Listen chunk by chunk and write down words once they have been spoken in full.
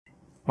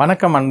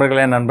வணக்கம்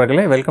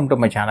நண்பர்களே welcome to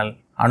my channel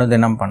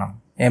anudinampanam.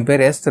 என்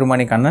பேர்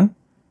S.Tirumanikannan.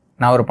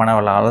 நான் ஒரு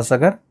பணவள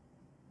ஆலோசகர்.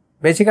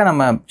 பேசிக்காக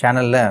நம்ம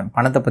சேனலில்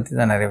பணத்தை பற்றி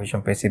தான் நிறைய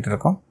விஷயம் பேசிகிட்டு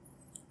இருக்கோம்.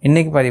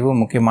 இன்றைக்கி பதிவு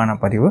முக்கியமான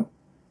பதிவு.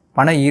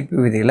 பண ஈர்ப்பு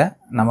விதியில்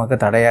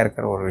நமக்கு தடையாக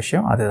இருக்கிற ஒரு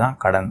விஷயம் அதுதான்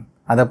கடன்.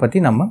 அதை பற்றி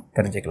நம்ம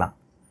தெரிஞ்சுக்கலாம்.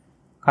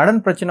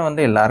 கடன்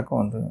பிரச்சனை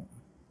எல்லாருக்கும்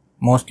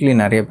மோஸ்ட்லி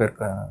நிறைய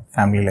பேருக்கு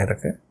ஃபேமிலியில்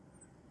இருக்குது.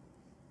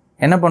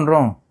 என்ன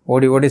பண்ணுறோம்,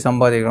 ஓடி ஓடி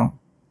சம்பாதிக்கிறோம்,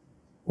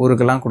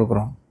 ஊருக்கெல்லாம்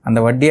கொடுக்குறோம். அந்த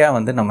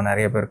வட்டியாக நம்ம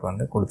நிறைய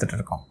பேருக்கு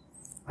கொடுத்துட்ருக்கோம்.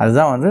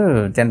 அதுதான்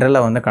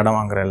ஜென்ரலாக கடன்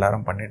வாங்குகிற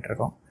எல்லோரும்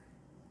பண்ணிகிட்ருக்கோம்.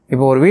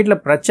 இப்போ ஒரு வீட்டில்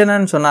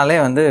பிரச்சனைன்னு சொன்னாலே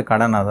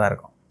கடனாக தான்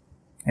இருக்கும்.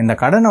 இந்த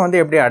கடனை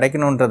எப்படி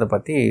அடைக்கணுன்றதை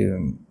பற்றி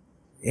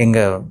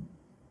எங்கள்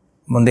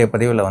முந்தைய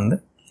பதிவில்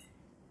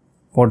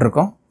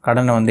போட்டிருக்கோம்.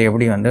 கடனை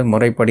எப்படி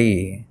முறைப்படி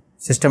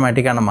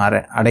சிஸ்டமேட்டிக்காக நம்ம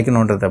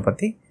அடைக்கணுன்றதை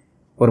பற்றி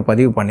ஒரு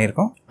பதிவு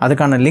பண்ணியிருக்கோம்.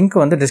 அதுக்கான லிங்க்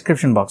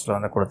டிஸ்கிரிப்ஷன்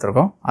பாக்ஸில்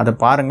கொடுத்துருக்கோம். அதை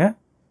பாருங்கள்.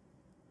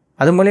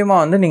 அது மூலிமா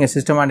நீங்கள்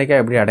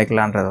சிஸ்டமேட்டிக்காக எப்படி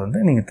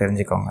அடைக்கலான்றதை நீங்கள்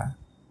தெரிஞ்சுக்கோங்க.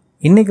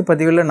 இன்றைக்கி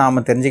பதிவில்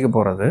நாம் தெரிஞ்சிக்க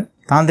போகிறது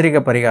தாந்திரிக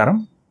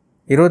பரிகாரம்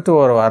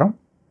 21 வாரம்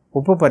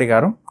உப்பு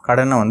பரிகாரம்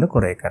கடனை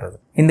குறைக்கிறது.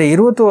 இந்த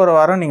 21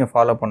 வாரம் நீங்கள்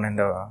ஃபாலோ பண்ண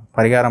இந்த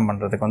பரிகாரம்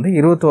பண்ணுறதுக்கு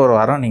 21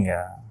 வாரம்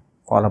நீங்கள்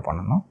ஃபாலோ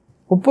பண்ணணும்.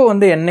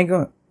 உப்பு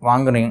என்றைக்கும்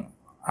வாங்குறீங்க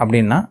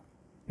அப்படின்னா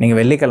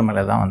நீங்கள்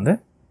வெள்ளிக்கிழமையில் தான்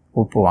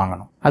உப்பு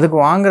வாங்கணும். அதுக்கு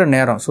வாங்குகிற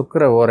நேரம்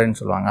சுக்கிர ஓரைன்னு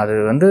சொல்லுவாங்க. அது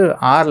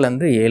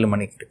 6லேருந்து 7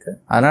 மணிக்கு இருக்குது.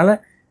 அதனால்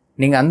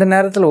நீங்கள் அந்த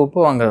நேரத்தில் உப்பு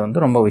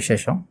வாங்குறது ரொம்ப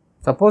விசேஷம்.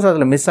 சப்போஸ்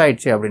அதில் மிஸ்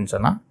ஆகிடுச்சு அப்படின்னு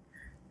சொன்னால்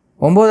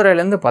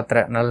 9:30லேருந்து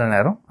 10:30 நல்ல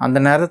நேரம். அந்த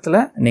நேரத்தில்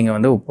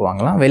நீங்கள் உப்பு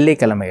வாங்கலாம்.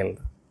 வெள்ளிக்கிழமைகள்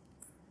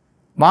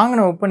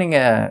வாங்கின உப்பு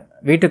நீங்கள்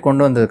வீட்டுக்கு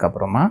கொண்டு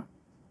வந்ததுக்கப்புறமா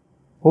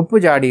உப்பு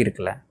ஜாடி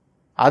இருக்குல்ல,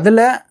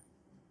 அதில்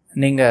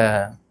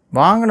நீங்கள்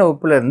வாங்கின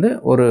உப்புலேருந்து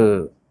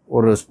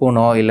ஒரு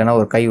ஸ்பூனோ இல்லைன்னா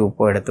ஒரு கை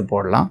உப்போ எடுத்து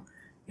போடலாம்.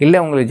 இல்லை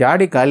உங்களுக்கு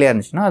ஜாடி காலியாக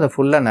இருந்துச்சுன்னா அதை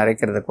ஃபுல்லாக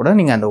நிறைக்கிறது கூட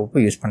நீங்கள் அந்த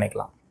உப்பு யூஸ்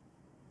பண்ணிக்கலாம்.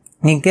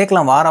 நீங்கள்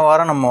கேட்கலாம், வாரம்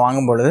வாரம் நம்ம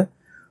வாங்கும்பொழுது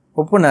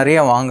உப்பு நிறைய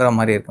வாங்குகிற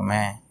மாதிரி இருக்குமே,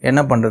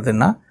 என்ன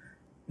பண்ணுறதுன்னா,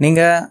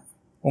 நீங்கள்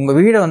உங்கள்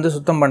வீடை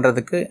சுத்தம்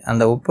பண்ணுறதுக்கு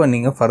அந்த உப்பை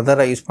நீங்கள்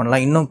ஃபர்தராக யூஸ்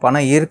பண்ணலாம். இன்னும்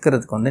பணம்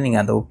ஈர்க்கிறதுக்கு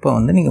நீங்கள் அந்த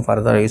உப்பை நீங்கள்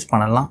ஃபர்தராக யூஸ்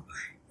பண்ணலாம்.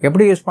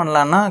 எப்படி யூஸ்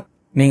பண்ணலான்னா,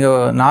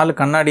 நீங்கள் 4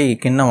 கண்ணாடி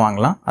கிண்ணம்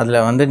வாங்கலாம்.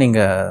 அதில்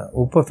நீங்கள்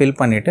உப்பை ஃபில்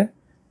பண்ணிவிட்டு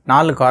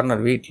 4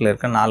 கார்னர், வீட்டில்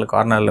இருக்க 4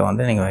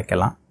 கார்னரில் நீங்கள்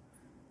வைக்கலாம்.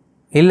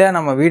 இல்லை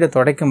நம்ம வீடை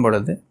துடைக்கும்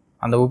பொழுது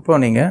அந்த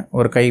உப்பை நீங்கள்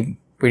ஒரு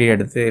கைப்பிடி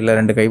எடுத்து இல்லை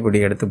 2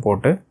 கைப்பிடி எடுத்து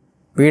போட்டு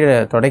வீடை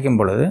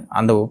துடைக்கும் பொழுது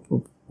அந்த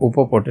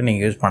உப்பை போட்டு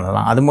நீங்கள் யூஸ்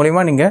பண்ணலாம். அது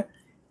மூலிமா நீங்கள்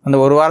அந்த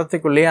ஒரு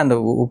வாரத்துக்குள்ளேயே அந்த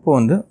உப்பு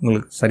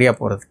உங்களுக்கு சரியாக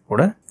போகிறதுக்கு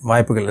கூட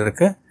வாய்ப்புகள்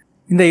இருக்குது.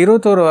 இந்த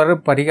 21 வார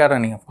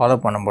பரிகாரம் நீங்கள் ஃபாலோ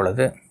பண்ணும்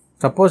பொழுது,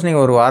 சப்போஸ்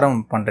நீங்கள் ஒரு வாரம்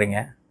பண்ணுறீங்க,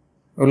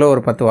 இல்லை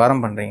ஒரு 10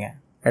 வாரம் பண்ணுறீங்க,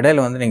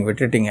 இடையில நீங்கள்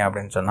விட்டுட்டீங்க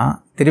அப்படின்னு சொன்னால்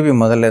திருப்பி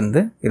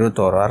முதல்லேருந்து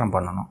 21 வாரம்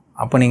பண்ணணும்.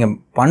 அப்போ நீங்கள்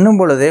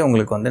பண்ணும் பொழுதே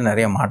உங்களுக்கு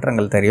நிறைய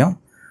மாற்றங்கள் தெரியும்.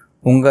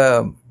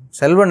 உங்கள்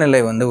செல்வ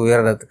நிலை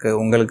உயர்றதுக்கு,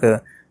 உங்களுக்கு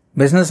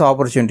பிஸ்னஸ்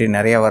ஆப்பர்ச்சுனிட்டி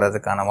நிறையா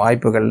வர்றதுக்கான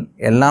வாய்ப்புகள்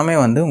எல்லாமே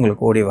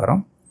உங்களுக்கு ஓடி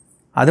வரும்.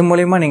 அது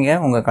மூலிமா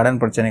நீங்கள் உங்கள் கடன்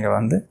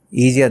பிரச்சனைகள்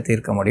ஈஸியாக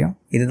தீர்க்க முடியும்.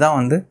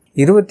 இதுதான்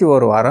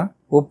 21 வாரம்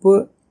உப்பு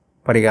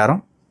பரிகாரம்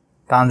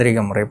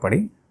தாந்திரிக முறைப்படி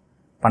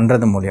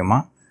பண்ணுறது மூலயமா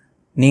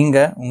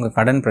நீங்கள் உங்கள்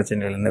கடன்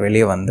பிரச்சனையிலேருந்து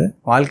வெளியே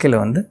வாழ்க்கையில்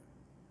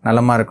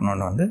நலமாக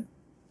இருக்கணும்னு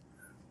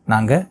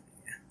நாங்கள்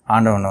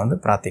ஆண்டவனை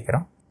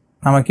பிரார்த்திக்கிறோம்.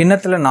 நம்ம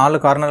கிண்ணத்தில்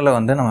 4 கார்னரில்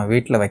நம்ம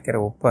வீட்டில் வைக்கிற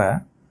உப்பை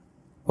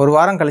ஒரு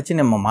வாரம்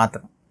கழித்து நம்ம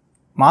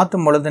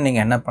மாற்றும் பொழுது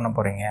நீங்கள் என்ன பண்ண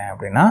போகிறீங்க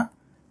அப்படின்னா,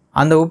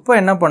 அந்த உப்பை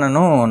என்ன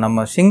பண்ணணும்,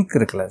 நம்ம சிங்க்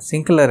இருக்குல்ல,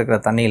 சிங்கில் இருக்கிற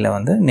தண்ணியில்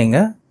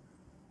நீங்கள்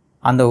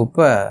அந்த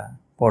உப்பை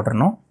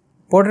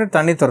போட்டுட்டு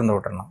தண்ணி திறந்து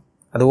விட்டுறணும்.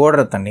 அது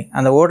ஓடுற தண்ணி.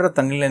 அந்த ஓடுற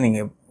தண்ணியில்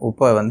நீங்கள்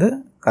உப்பை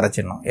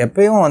கரைச்சிடணும்.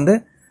 எப்பயும்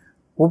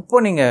உப்பை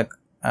நீங்கள்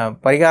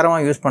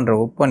பரிகாரமாக யூஸ் பண்ணுற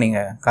உப்பை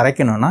நீங்கள்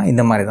கரைக்கணுன்னா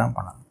இந்த மாதிரி தான்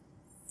பண்ணணும்.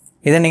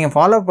 இதை நீங்கள்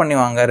ஃபாலோ பண்ணி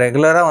வாங்க.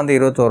 ரெகுலராக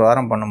 21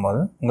 வாரம்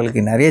பண்ணும்போது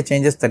உங்களுக்கு நிறைய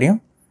சேஞ்சஸ்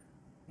தெரியும்.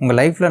 உங்கள்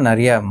லைஃப்பில்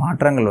நிறைய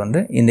மாற்றங்கள்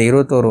இந்த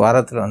 21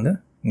 வாரத்தில்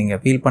நீங்கள்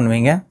ஃபீல்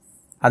பண்ணுவீங்க.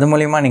 அது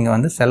மூலிமா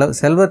நீங்கள்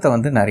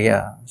செல்வத்தை நிறையா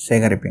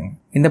சேகரிப்பீங்க.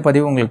 இந்த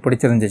பதிவு உங்களுக்கு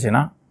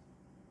பிடிச்சிருந்துச்சுன்னா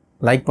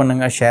லைக்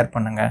பண்ணுங்கள், ஷேர்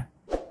பண்ணுங்கள்,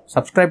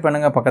 சப்ஸ்கிரைப்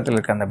பண்ணுங்கள், பக்கத்தில்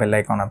இருக்க அந்த பெல்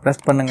ஐக்கானை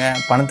ப்ரெஸ் பண்ணுங்கள்.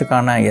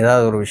 பணத்துக்கான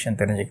ஏதாவது ஒரு விஷயம்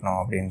தெரிஞ்சுக்கணும்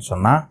அப்படின்னு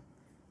சொன்னால்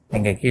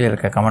நீங்கள் கீழே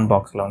இருக்க கமெண்ட்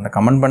பாக்ஸில்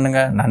கமெண்ட்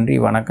பண்ணுங்கள். நன்றி,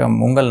 வணக்கம்.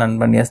 உங்கள்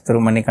நண்பன்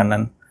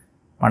S.Tirumanikannan,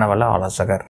 பணவள ஆலோசகர்.